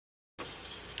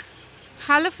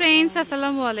Hello friends,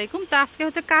 আসসালামু আলাইকুম। তো আজকে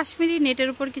হচ্ছে কাশ্মীরি নেটের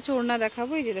উপর কিছু ওড়না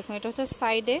দেখাবো। এই যে দেখুন, এটা হচ্ছে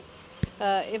সাইডে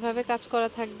এভাবে কাজ করা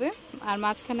থাকবে, আর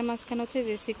মাঝখানে মাঝখানে হচ্ছে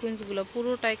যে সিকোয়েন্সগুলো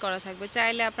পুরোটাই করা থাকবে।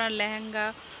 চাইলে আপনার লেহেঙ্গা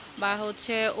বা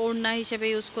হচ্ছে ওড়না হিসেবে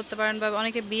ইউজ করতে পারেন, বা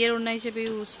অনেকে বিয়ের ওড়না হিসেবে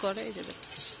ইউজ করে। এই যে দেখুন,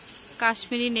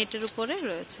 কাশ্মীরি নেটের উপরে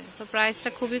রয়েছে। তো প্রাইসটা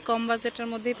খুবই কম বাজেটের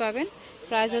মধ্যেই পাবেন।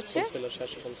 প্রাইস হচ্ছে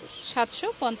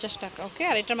 750 টাকা। ওকে,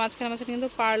 আর এটার মাঝখানে মাঝখানে কিন্তু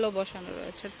পার্লও বসানো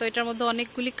রয়েছে। তো এটার মধ্যে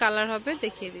অনেকগুলি কালার হবে,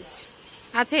 দেখিয়ে দিচ্ছি।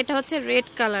 আচ্ছা, এটা হচ্ছে রেড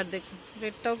কালার। দেখুন,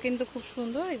 রেডটাও কিন্তু খুব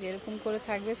সুন্দর। এই যে এরকম করে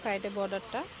থাকবে সাইডে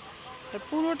বর্ডারটা, আর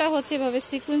পুরোটা হচ্ছে এভাবে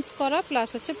সিকোয়েন্স করা, প্লাস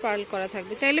হচ্ছে পার্ল করা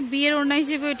থাকবে। চাইলে বিয়ের ওড়না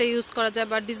হিসেবে এটা ইউজ করা যায়,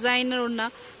 বা ডিজাইনার ওড়না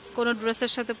কোনো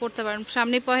ড্রেসের সাথে পরতে পারেন।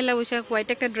 সামনে পয়লা বৈশাখ হোয়াইট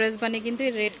একটা ড্রেস বানিয়ে কিন্তু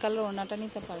এই রেড কালার ওড়নাটা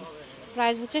নিতে পারেন।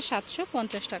 প্রাইস হচ্ছে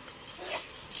 750 টাকা।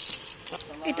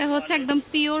 এটা হচ্ছে একদম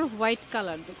পিওর হোয়াইট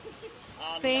কালার। দেখুন,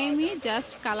 সেমই,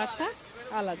 জাস্ট কালারটা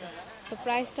আলাদা। তো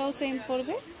প্রাইসটাও সেম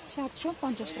পড়বে,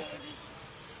 750 টাকা।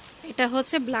 এটা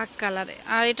হচ্ছে ব্ল্যাক কালারে,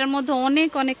 আর এটার মধ্যে অনেক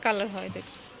অনেক কালার হয়।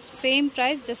 দেখুন, সেম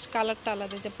প্রাইস, জাস্ট কালারটা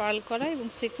আলাদা। যে পার্ল করা এবং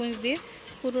সিকোয়েন্স দিয়ে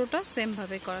পুরোটা সেম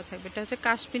ভাবে করা থাকবে। এটা হচ্ছে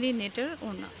কাশ্মীরি নেটের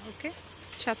ওড়না। ওকে,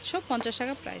 750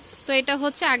 টাকা প্রাইস। তো এটা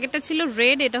হচ্ছে, আগেটা ছিল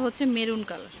রেড, এটা হচ্ছে মেরুন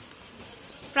কালার।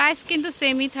 প্রাইস কিন্তু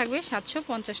সেমই থাকবে,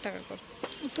 750 টাকা করে।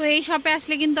 তো এই শপে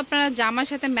আসলে কিন্তু আপনারা জামার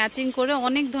সাথে ম্যাচিং করে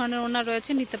অনেক ধরনের ওড়না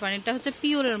রয়েছে, নিতে পারেন। এটা হচ্ছে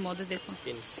পিওরের মধ্যে, দেখুন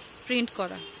প্রিন্ট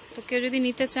করা। তো কেউ যদি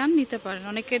নিতে চান নিতে পারেন।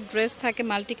 অনেকের ড্রেস থাকে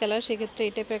মাল্টি কালার, সেক্ষেত্রে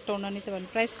এই টাইপের একটা ওড়না নিতে পারেন।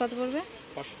 প্রাইস কত পড়বে?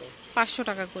 500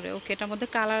 টাকা করে। ওকে, এটার মধ্যে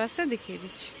কালার আছে, দেখিয়ে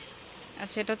দিচ্ছি।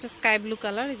 আচ্ছা, এটা হচ্ছে স্কাই ব্লু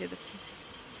কালার। এই যে দেখুন,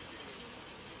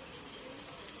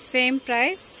 সেম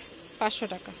প্রাইস, 500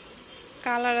 টাকা।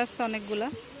 কালার আছে অনেকগুলা।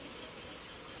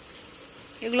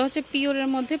 এগুলো হচ্ছে পিওরের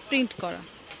মধ্যে প্রিন্ট করা।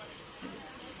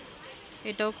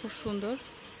 এটাও খুব সুন্দর।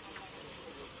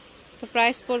 তো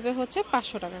প্রাইস পড়বে হচ্ছে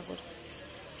 500 টাকা করে।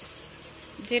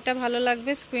 যেটা ভালো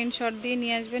লাগবে স্ক্রিনশট দিয়ে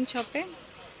নিয়ে আসবেন শপে।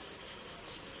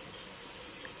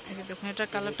 এই যে দেখুন, এটার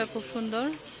কালারটা খুব সুন্দর।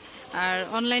 আর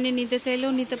অনলাইনে নিতে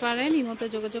চাইলেও নিতে পারেন, ইমোতে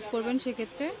যোগাযোগ করবেন।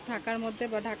 সেক্ষেত্রে ঢাকার মধ্যে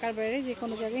বা ঢাকার বাইরে যে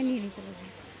কোনো জায়গায় নিয়ে নিতে পারবেন।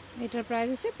 এটার প্রাইস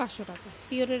হচ্ছে 500 টাকা।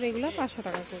 পিওরের এগুলো 500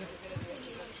 টাকা করে।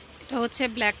 এটা হচ্ছে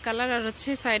ব্ল্যাক কালার, আর হচ্ছে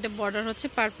সাইডে বর্ডার হচ্ছে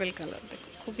পার্পল কালার।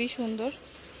 দেখুন, খুবই সুন্দর।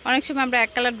 অনেক সময় আমরা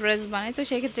এক কালার ড্রেস বানাই, তো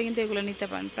সেই ক্ষেত্রে কিন্তু এগুলো নিতে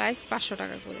পারেন। প্রাইস 500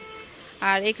 টাকা করে।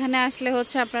 আর এখানে আসলে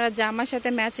হচ্ছে আপনারা জামার সাথে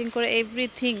ম্যাচিং করে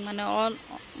এভরিথিং,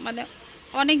 মানে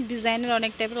অনেক ডিজাইনের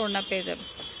অনেক টাইপের ওড়না পেয়ে যাবেন।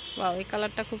 ওয়াও, এই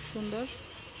কালারটা খুব সুন্দর।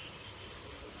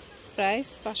 প্রাইস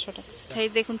 500 টাকা। আচ্ছা, এই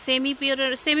দেখুন সেমি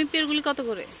পিওরগুলি কত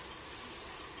করে?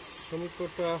 সেমি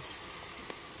পিওরটা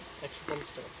 150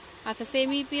 টাকা। আচ্ছা,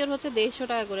 সেমি পিওর হচ্ছে 150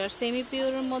 টাকা করে। আর সেমি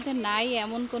পিওরের মধ্যে নাই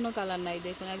এমন কোনো কালার নাই।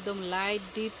 দেখুন, একদম লাইট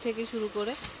ডিপ থেকে শুরু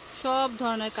করে সব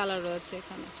ধরনের কালার রয়েছে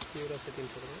এখানে।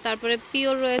 তারপরে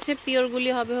পিওর রয়েছে,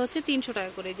 পিওরগুলি হবে হচ্ছে 300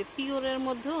 টাকা করে। যে পিওরের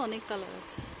মধ্যেও অনেক কালার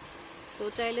আছে, তো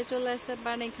চাইলে চলে আসতে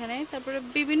পারেন এখানে। তারপরে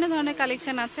বিভিন্ন ধরনের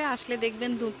কালেকশন আছে, আসলে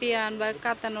দেখবেন ধুপিয়ান বা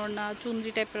কাতান ওড়না,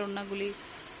 চুনরি টাইপের ওড়নাগুলি,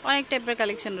 অনেক টাইপের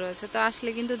কালেকশন রয়েছে। তো আসলে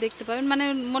কিন্তু দেখতে পাবেন, মানে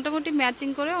মোটামুটি ম্যাচিং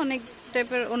করে অনেক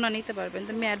টাইপের ওড়না নিতে পারবেন।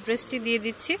 তো আমি অ্যাড্রেসটি দিয়ে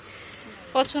দিচ্ছি,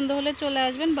 পছন্দ হলে চলে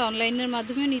আসবেন, বা অনলাইনের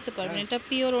মাধ্যমেও নিতে পারবেন। এটা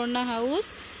পিওর ওড়না house,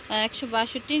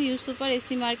 162 new super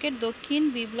AC market, দক্ষিণ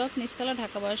বি ব্লক, নিচতলা,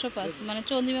 ঢাকা 1205, মানে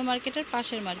চন্দ্রিমা মার্কেটের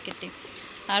পাশের মার্কেটে।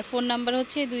 আর ফোন নাম্বার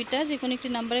হচ্ছে এই দুইটা, যে কোনো একটি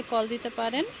নাম্বারে কল দিতে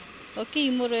পারেন। ওকে,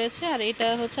 ইমো রয়েছে, আর এটা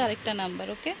হচ্ছে আরেকটা নাম্বার।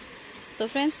 ওকে, তো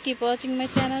friends, keep watching my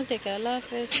channel. Take care, আল্লাহ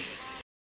হাফেজ।